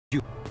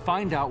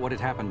Find out what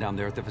had happened down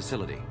there at the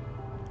facility.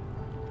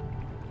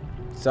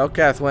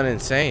 Selkath went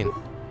insane.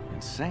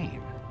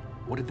 Insane?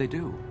 What did they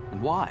do?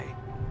 And why?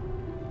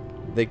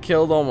 They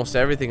killed almost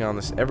everything on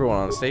this, everyone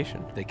on the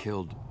station. They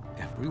killed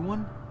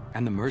everyone?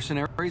 And the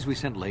mercenaries we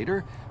sent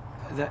later?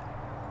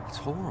 That's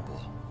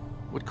horrible.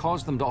 What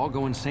caused them to all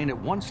go insane at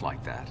once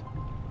like that?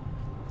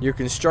 Your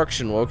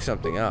construction woke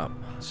something up.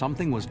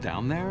 Something was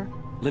down there?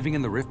 Living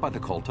in the rift by the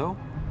Kolto?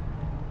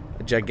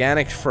 A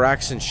gigantic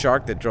Phyraxan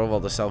shark that drove all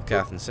the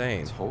Selkath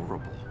insane. It's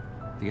horrible.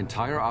 The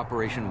entire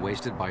operation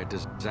wasted by a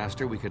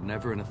disaster we could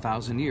never in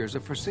 1,000 years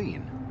have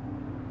foreseen.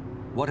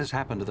 What has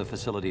happened to the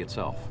facility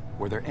itself?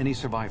 Were there any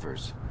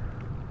survivors?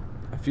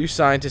 A few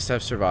scientists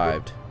have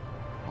survived.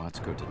 Well, that's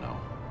good to know.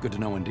 Good to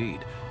know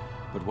indeed.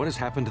 But what has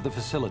happened to the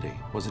facility?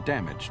 Was it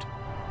damaged?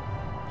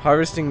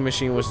 Harvesting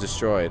machine was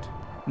destroyed.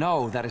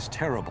 No, that is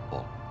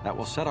terrible. That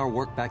will set our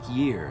work back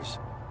years.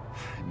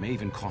 It may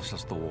even cost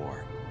us the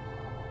war.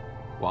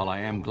 While I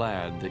am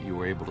glad that you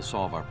were able to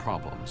solve our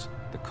problems,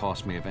 the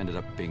cost may have ended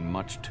up being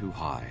much too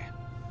high.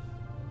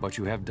 But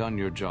you have done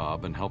your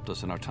job and helped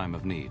us in our time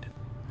of need,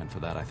 and for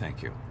that I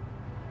thank you.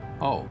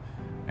 Oh,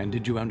 and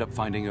did you end up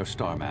finding your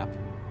star map?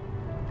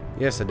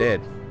 Yes, I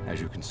did. As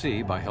you can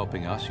see, by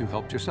helping us, you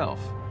helped yourself.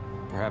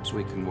 Perhaps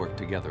we can work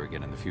together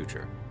again in the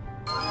future.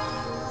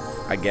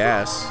 I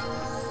guess.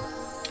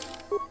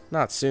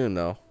 Not soon,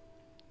 though.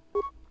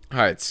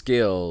 Alright,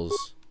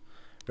 skills.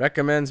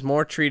 Recommends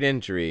more treat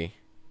injury.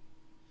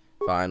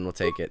 Fine, we'll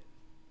take it.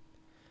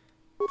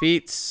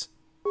 Feats.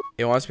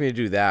 It wants me to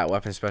do that.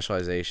 Weapon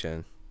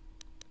specialization.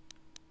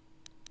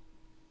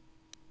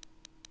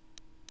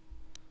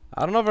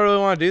 I don't know if I really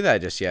want to do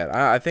that just yet.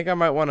 I think I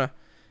might want to...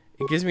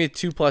 It gives me a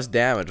 2+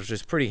 damage, which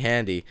is pretty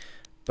handy.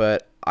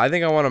 But I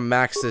think I want to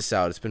max this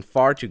out. It's been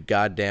far too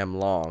goddamn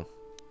long.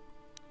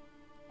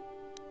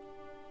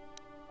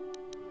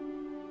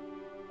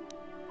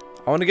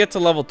 I want to get to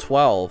level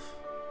 12.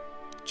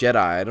 Jedi,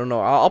 I don't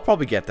know. I'll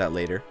probably get that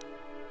later.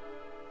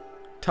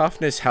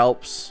 Toughness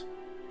helps.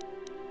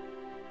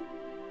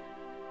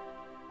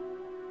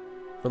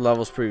 For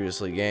levels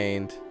previously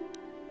gained.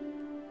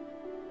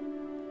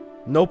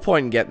 No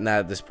point in getting that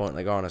at this point,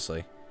 like,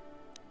 honestly.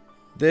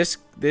 This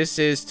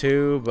is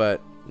too,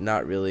 but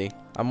not really.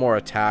 I'm more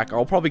attack.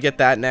 I'll probably get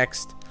that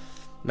next.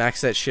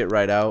 Max that shit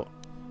right out.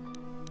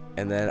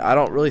 And then I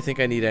don't really think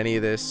I need any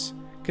of this.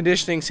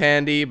 Conditioning's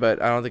handy,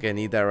 but I don't think I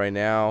need that right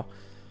now.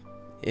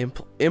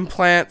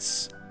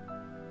 Implants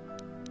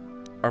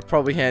are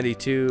probably handy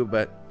too,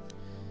 but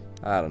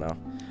I don't know.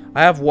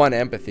 I have 1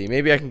 empathy.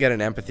 Maybe I can get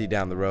an empathy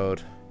down the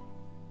road.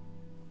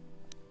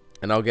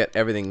 And I'll get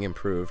everything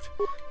improved.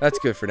 That's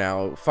good for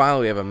now.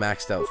 Finally, we have a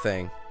maxed out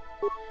thing.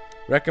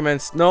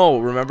 Recommends... No,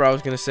 remember I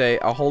was going to say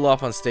I'll hold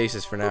off on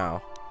stasis for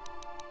now.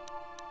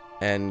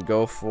 And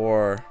go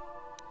for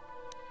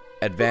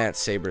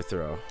advanced saber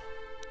throw.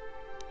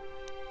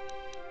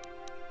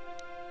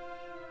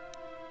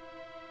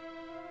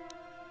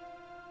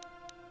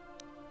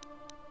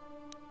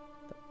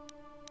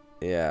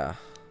 Yeah.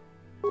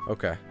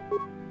 Okay.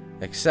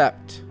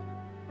 Accept.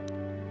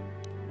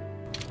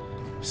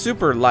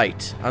 Super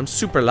light. I'm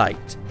super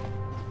light.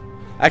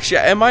 Actually,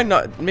 am I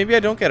not? Maybe I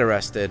don't get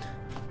arrested.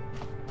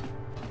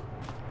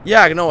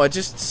 Yeah, no, it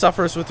just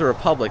suffers with the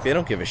Republic. They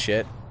don't give a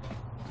shit.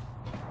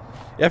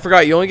 Yeah, I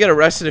forgot. You only get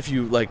arrested if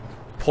you, like,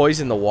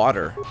 poison the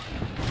water.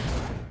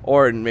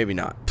 Or maybe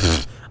not.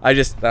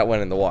 That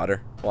went in the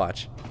water.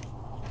 Watch.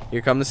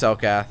 Here come the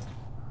Selkath.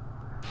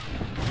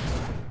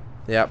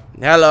 Yep.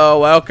 Hello,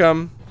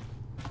 welcome.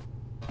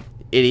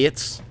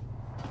 Idiots.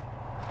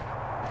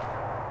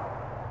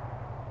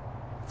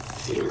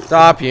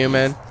 Stop,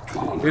 human.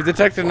 We've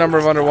detected a number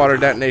of underwater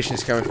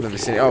detonations coming from the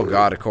vicinity. Oh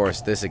god, of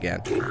course, this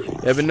again.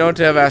 They have been known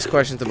to have asked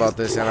questions about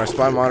this, and our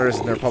spy monitors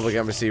in their public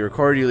embassy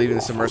recorded you leaving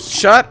the submersible.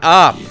 Shut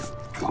up!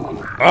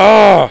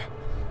 Oh!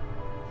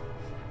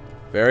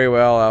 Very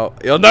well,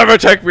 you'll never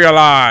take me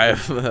alive!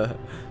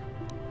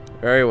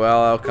 Very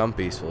well, I'll come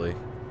peacefully.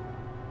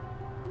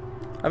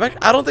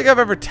 I don't think I've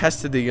ever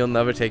tested the "you'll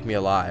never take me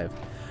alive."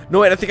 No,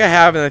 wait, I think I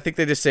have, and I think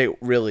they just say,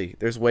 really,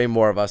 there's way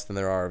more of us than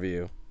there are of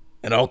you.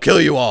 And I'll kill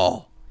you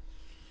all.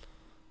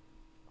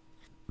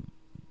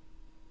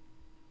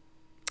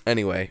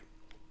 Anyway,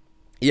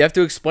 you have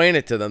to explain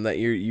it to them that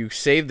you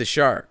saved the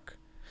shark.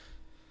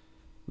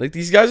 Like,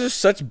 these guys are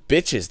such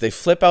bitches. They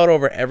flip out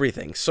over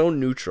everything. So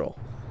neutral.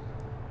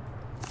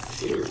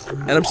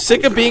 And I'm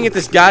sick of being at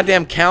this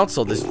goddamn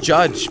council, this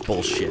judge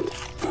bullshit.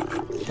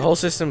 The whole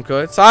system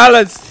could.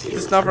 Silence!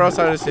 It's not for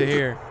outsiders to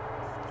hear.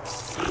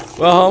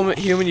 Well,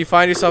 human, you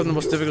find yourself in the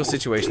most difficult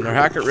situation. Our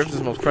hacker rift is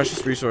the most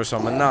precious resource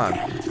on Manan.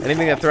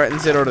 Anything that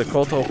threatens it or the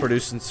Kolto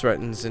produces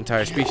threatens the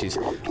entire species.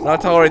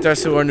 Not tolerate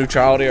threats to our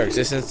neutrality, our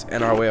existence,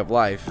 and our way of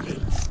life.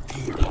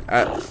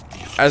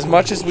 As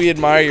much as we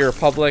admire your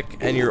republic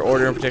and your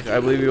order in particular, I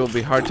believe it will be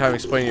a hard time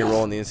explaining your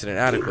role in the incident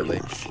adequately.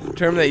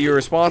 Determine that you are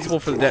responsible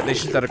for the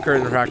detonations that occurred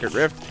in the hacker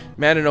rift.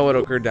 Man to know what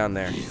occurred down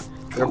there.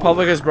 The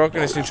Republic has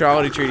broken its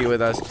neutrality treaty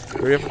with us.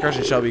 The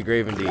repercussions shall be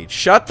grave indeed.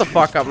 Shut the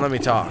fuck up and let me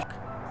talk.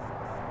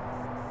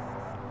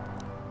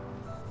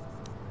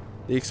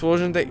 The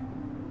explosion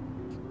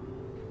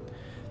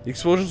The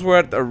explosions were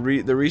at the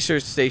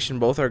research station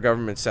both our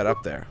governments set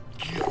up there.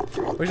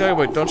 What are you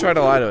talking about? Don't try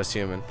to lie to us,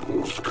 human.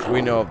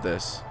 We know of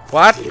this.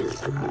 What?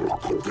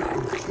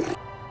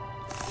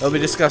 It'll be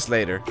discussed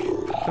later.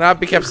 Cannot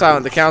be kept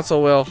silent. The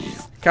council will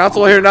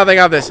hear nothing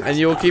of this, and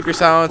you will keep your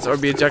silence or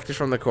be ejected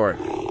from the court.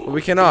 But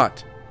we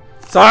cannot.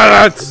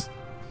 Silence!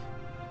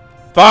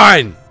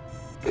 Fine!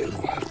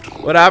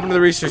 What happened to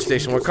the research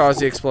station? What caused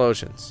the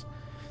explosions?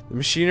 The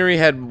machinery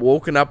had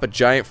woken up a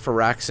giant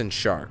Phyraxan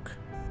shark.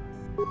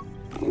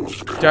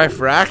 Giant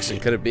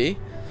Phyraxan, could it be?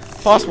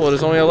 Possible, it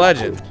is only a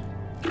legend.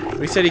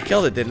 We said he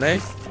killed it, didn't they?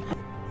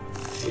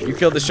 You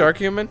killed the shark,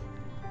 human?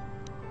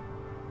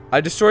 I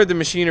destroyed the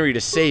machinery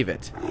to save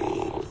it.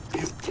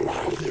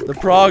 The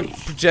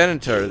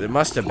progenitor, it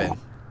must have been.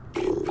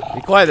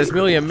 Be quiet, that's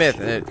merely a myth,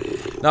 and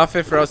it not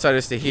fit for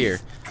outsiders to hear.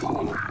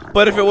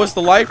 But if it was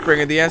the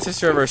life-bringer, the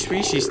ancestor of our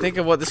species, think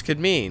of what this could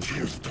mean.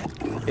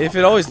 If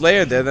it always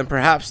layered there, then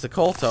perhaps the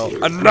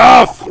Kolto.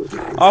 Enough!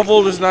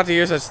 Awful is not to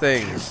hear such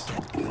things.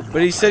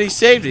 But he said he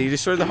saved it. He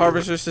destroyed the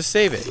harvesters to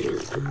save it.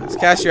 Let's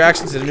cast your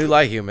actions in a new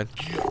light, human.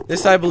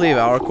 This I believe.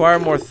 I'll require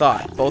more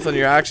thought, both on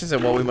your actions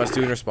and what we must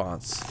do in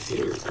response.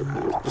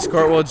 This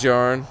court will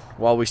adjourn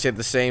while we say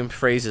the same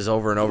phrases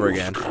over and over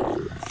again.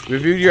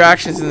 Reviewed your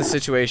actions in the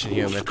situation,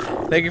 human.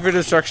 Thank you for the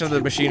destruction of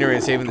the machinery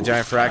and saving the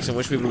giant Phyraxan,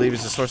 which we believe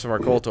is the source of our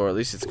cult, or at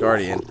least its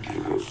guardian.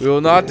 We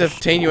will not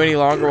detain you any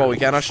longer while we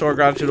cannot show our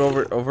gratitude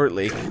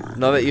overtly.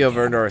 Know that you have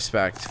earned our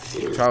respect.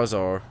 Trial is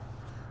over.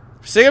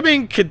 I'm sick of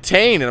being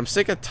contained, and I'm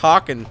sick of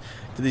talking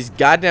to these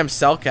goddamn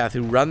Selkath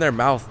who run their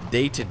mouth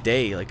day to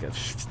day like a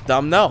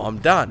dumb. No, I'm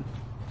done.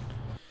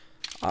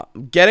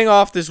 I'm getting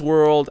off this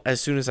world as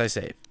soon as I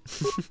save.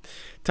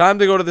 Time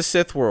to go to the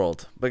Sith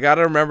world, but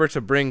gotta remember to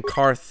bring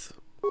Karth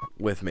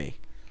with me,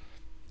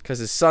 because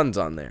his son's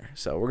on there.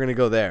 So we're gonna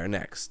go there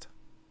next.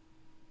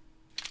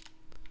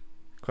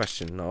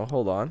 Question? No,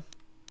 hold on.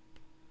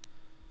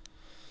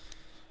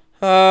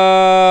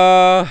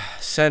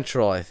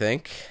 Central, I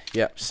think.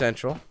 Yep,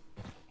 Central.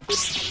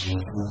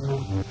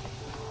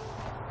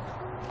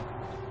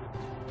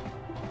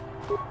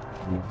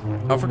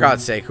 Oh, for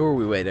God's sake, who are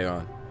we waiting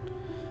on?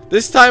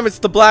 This time it's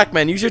the black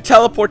man. Use your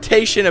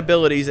teleportation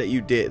abilities that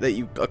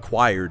you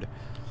acquired.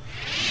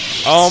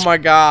 Oh my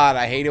God,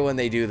 I hate it when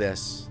they do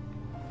this.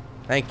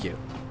 Thank you.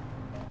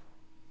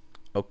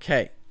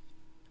 Okay.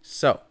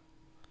 So,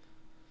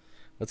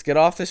 let's get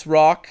off this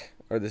rock,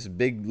 or this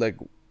big, like,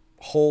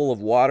 hole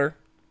of water,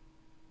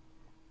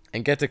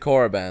 and get to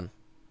Korriban.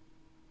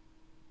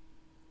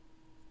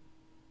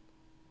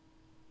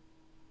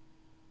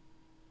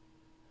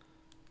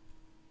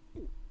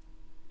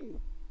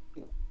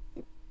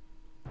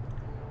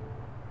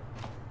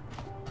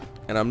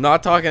 And I'm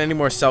not talking any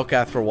more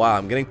Selkath for a while.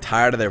 I'm getting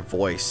tired of their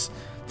voice.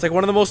 It's like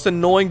one of the most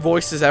annoying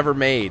voices ever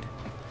made.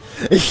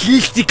 And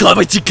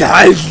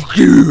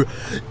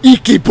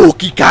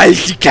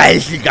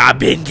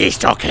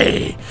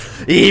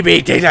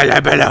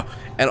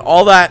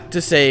all that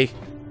to say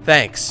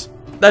thanks.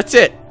 That's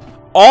it.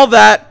 All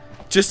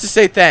that just to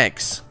say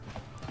thanks.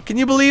 Can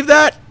you believe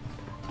that?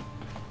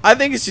 I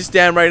think it's just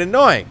damn right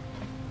annoying.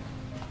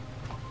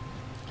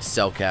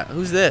 Selkath.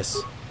 Who's this?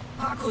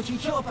 I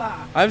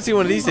haven't seen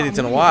one of these idiots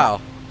in a while.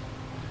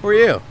 Who are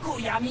you?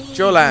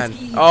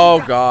 Jolan.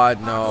 Oh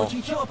God, no.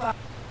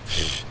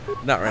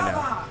 Not right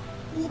now.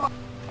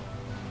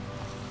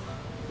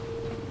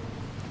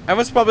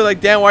 Everyone's probably like,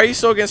 Dan, why are you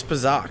so against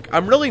Pazak?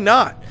 I'm really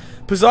not.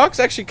 Pazak's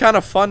actually kind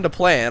of fun to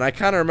play, and I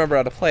kind of remember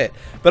how to play it.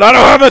 But I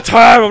don't have the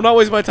time. I'm not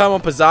wasting my time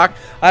on Pazak.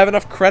 I have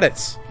enough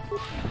credits.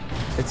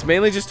 It's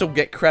mainly just to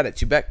get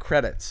credits. You bet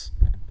credits.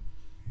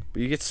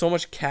 But you get so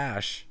much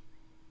cash.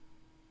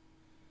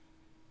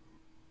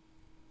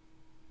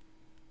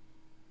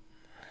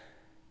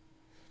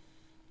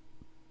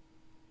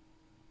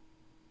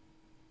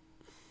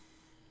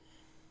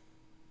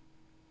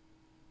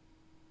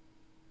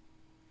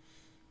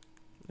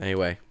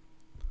 Anyway.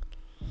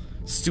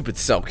 Stupid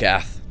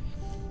Selkath.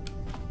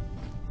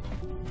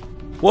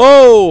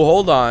 Whoa!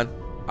 Hold on.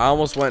 I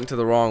almost went into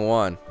the wrong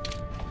one.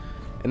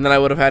 And then I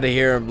would have had to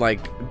hear him,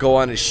 like, go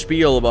on his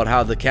spiel about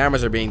how the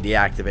cameras are being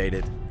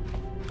deactivated.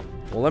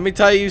 Well, let me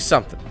tell you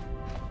something.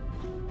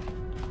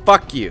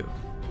 Fuck you.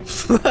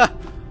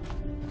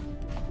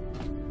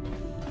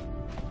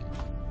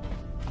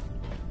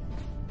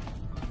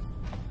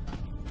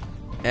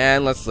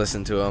 And let's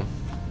listen to him.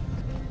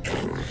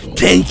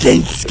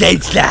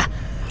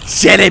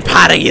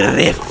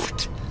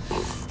 Rift.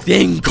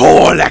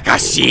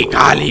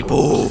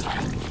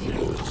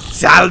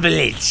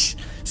 Salvage.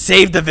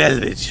 Save the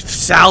village.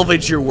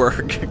 Salvage your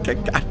work.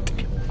 God damn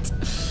it.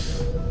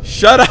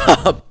 Shut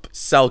up,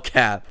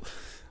 Selkath.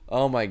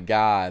 Oh my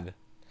God.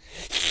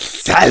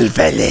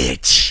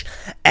 Salvage.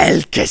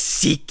 El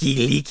Kasiki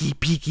Liki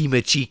Piki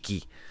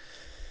Machiki.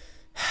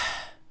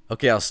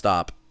 Okay, I'll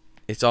stop.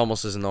 It's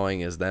almost as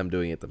annoying as them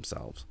doing it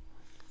themselves.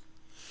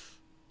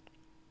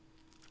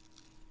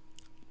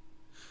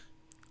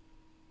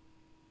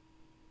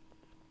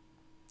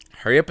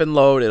 Hurry up and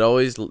load. It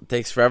always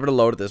takes forever to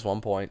load at this one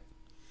point.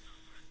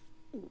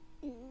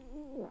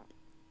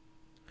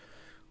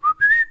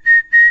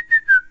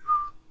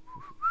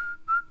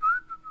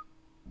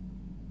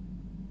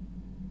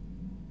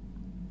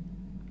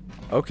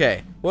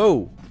 Okay.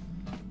 Whoa.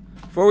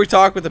 Before we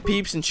talk with the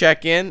peeps and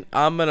check in,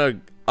 I'm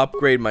gonna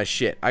upgrade my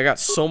shit. I got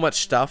so much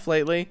stuff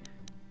lately.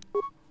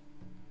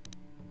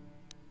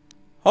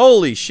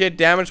 Holy shit,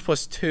 damage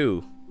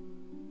 +2.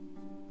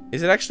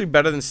 Is it actually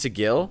better than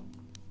Sigil?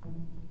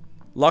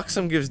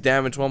 Luxem gives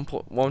damage 1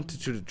 to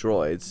 2 to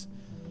droids.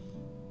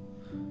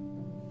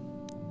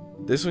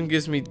 This one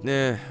gives me...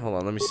 hold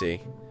on, let me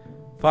see.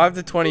 5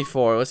 to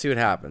 24. Let's see what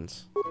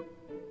happens.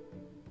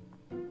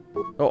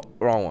 Oh,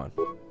 wrong one.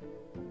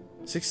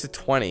 6 to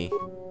 20.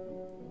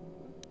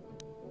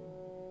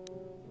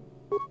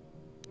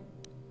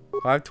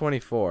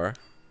 524.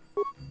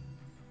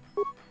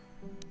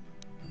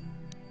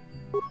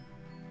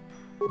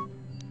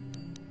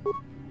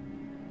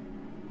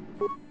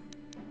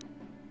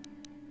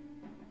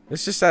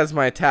 This just adds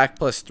my attack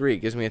 +3. It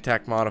gives me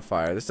attack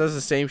modifier. This does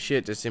the same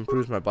shit, just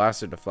improves my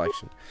blaster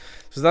deflection.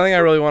 So there's nothing I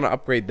really want to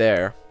upgrade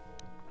there.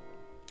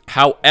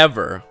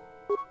 However,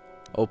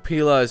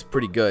 Opila is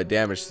pretty good.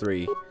 Damage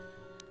 3.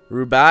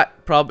 Rubat,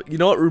 probably... You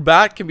know what?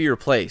 Rubat can be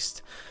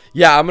replaced.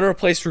 Yeah, I'm going to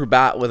replace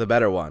Rubat with a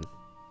better one.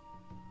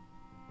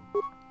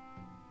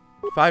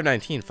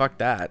 519. Fuck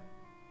that.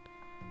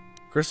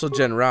 Crystal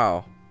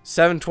General.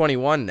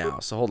 721 now.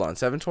 So hold on.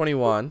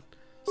 721.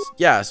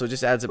 Yeah, so it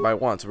just adds it by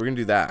 1. So we're going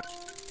to do that.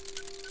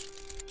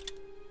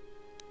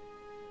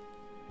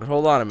 But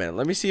hold on a minute.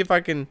 Let me see if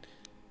I can...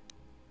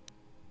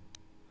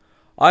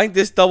 I think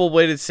this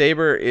double-bladed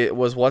saber, it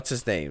was what's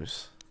his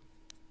name's.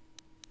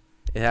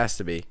 It has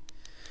to be.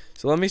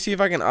 So let me see if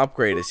I can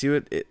upgrade it. See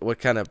what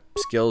kind of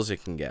skills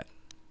it can get.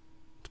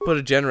 Let's put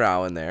a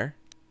General in there.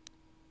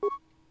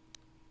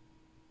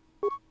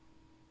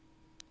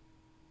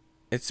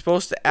 It's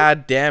supposed to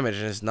add damage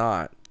and it's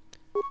not.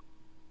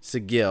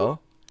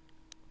 Sigil.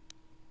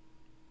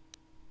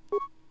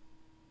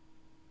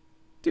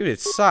 Dude, it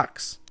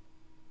sucks.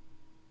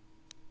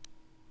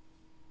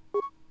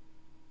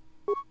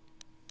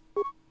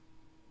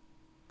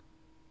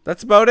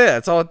 That's about it.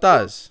 That's all it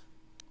does.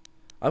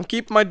 I'm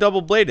keeping my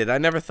double bladed. I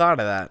never thought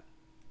of that.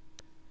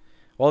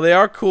 Well, they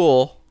are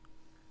cool.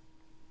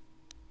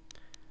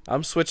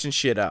 I'm switching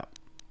shit up.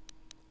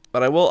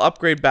 But I will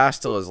upgrade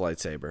Bastila's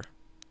lightsaber.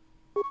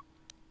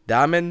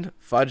 Diamond,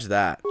 fudge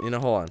that. You know,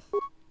 hold on.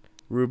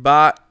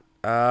 Rubat,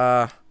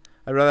 I'd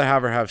rather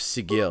have her have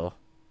Sigil.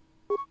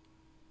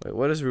 Wait,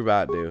 what does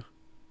Rubat do?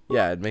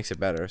 Yeah, it makes it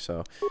better.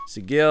 So,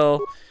 Sigil,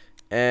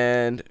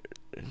 and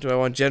do I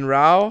want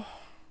General?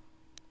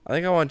 I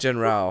think I want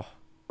General.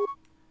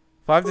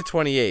 5 to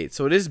 28.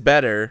 So it is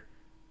better.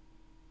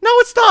 No,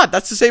 it's not.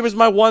 That's the same as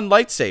my one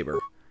lightsaber.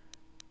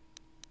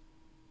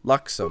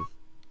 Luxem.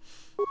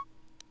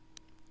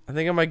 I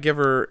think I might give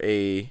her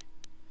a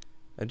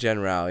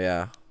General,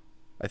 yeah.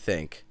 I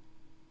think.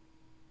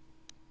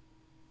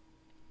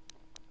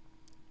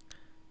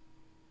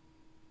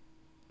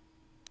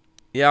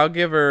 Yeah, I'll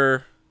give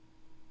her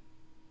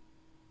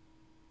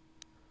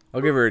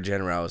a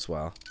General as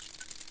well.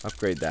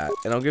 Upgrade that.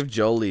 And I'll give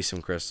Jolie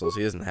some crystals.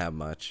 He doesn't have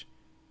much.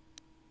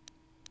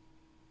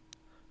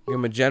 Give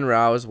him a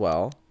General as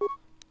well.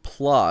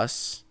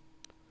 Plus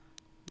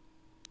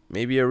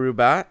maybe a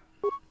Rubat.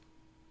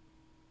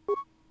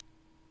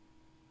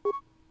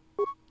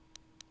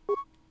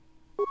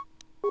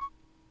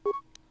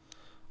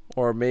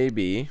 Or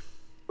maybe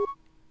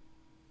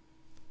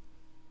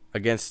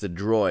against the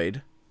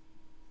droid.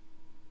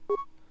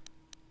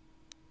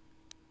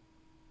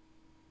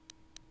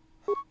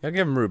 I'll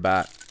give him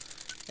Rubat.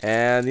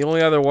 And the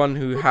only other one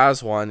who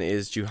has one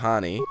is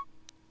Juhani.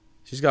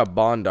 She's got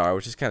Bondar,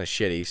 which is kind of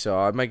shitty. So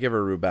I might give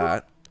her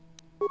Rubat.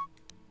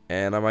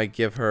 And I might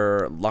give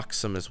her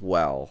Luxem as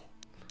well.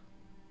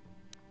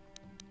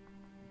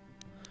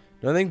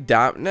 Do I think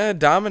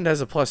Diamond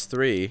has a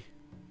 +3.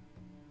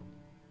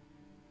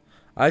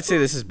 I'd say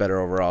this is better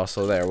overall.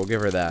 So there, we'll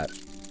give her that.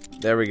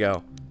 There we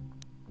go.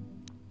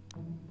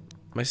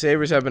 My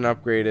sabers have been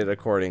upgraded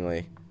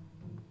accordingly.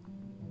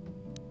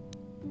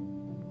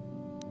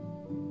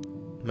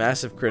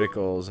 Massive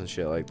criticals and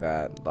shit like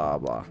that. Blah,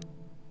 blah.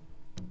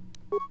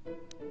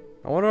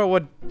 I wonder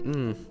what...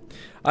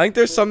 I think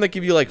there's some that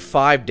give you like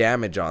 5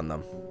 damage on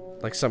them.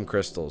 Like some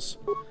crystals.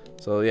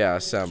 So yeah,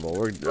 assemble.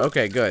 We're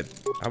okay, good.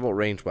 How about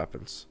ranged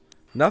weapons?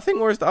 Nothing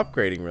worth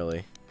upgrading,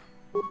 really.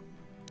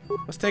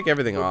 Let's take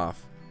everything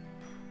off.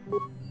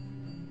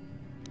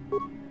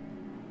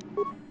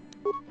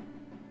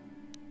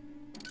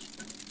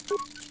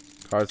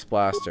 Cards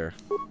blaster.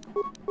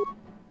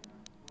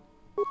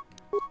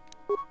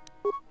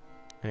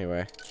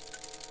 Anyway.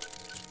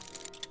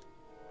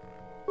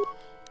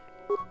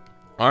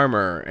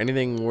 Armor.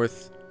 Anything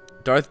worth...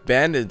 Darth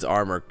Bandit's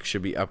armor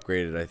should be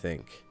upgraded, I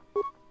think.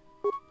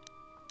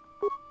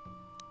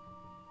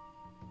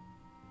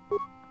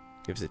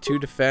 Gives it 2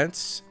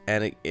 defense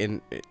and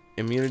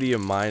immunity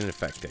of mind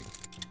affecting.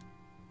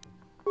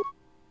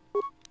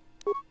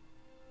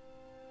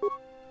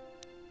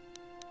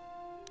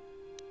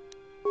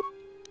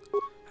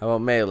 How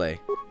about melee?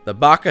 The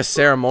Baka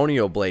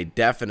Ceremonial Blade,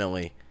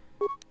 definitely.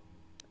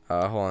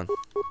 Hold on.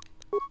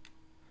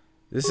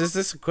 Is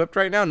this equipped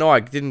right now? No, I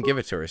didn't give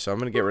it to her, so I'm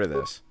gonna get rid of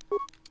this.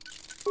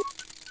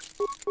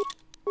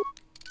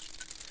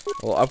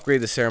 We'll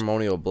upgrade the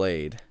ceremonial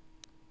blade.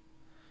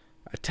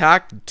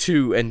 Attack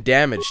 2 and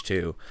damage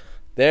 2.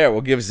 There,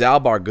 we'll give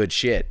Zalbar good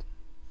shit.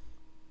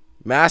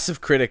 Massive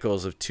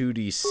criticals of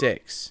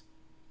 2d6.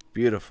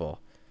 Beautiful.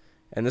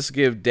 And this will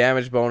give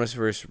damage bonus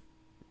versus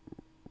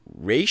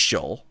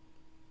racial.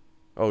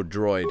 Oh,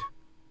 droid.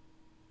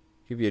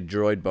 Give you a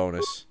droid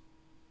bonus.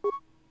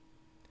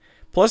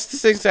 Plus,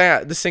 this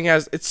thing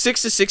has it's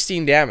 6 to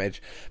 16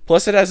 damage.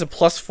 Plus, it has a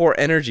 +4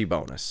 energy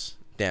bonus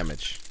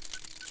damage.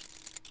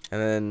 And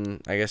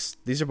then I guess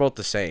these are both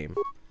the same.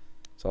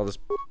 So I'll just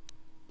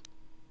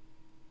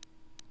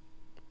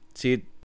see.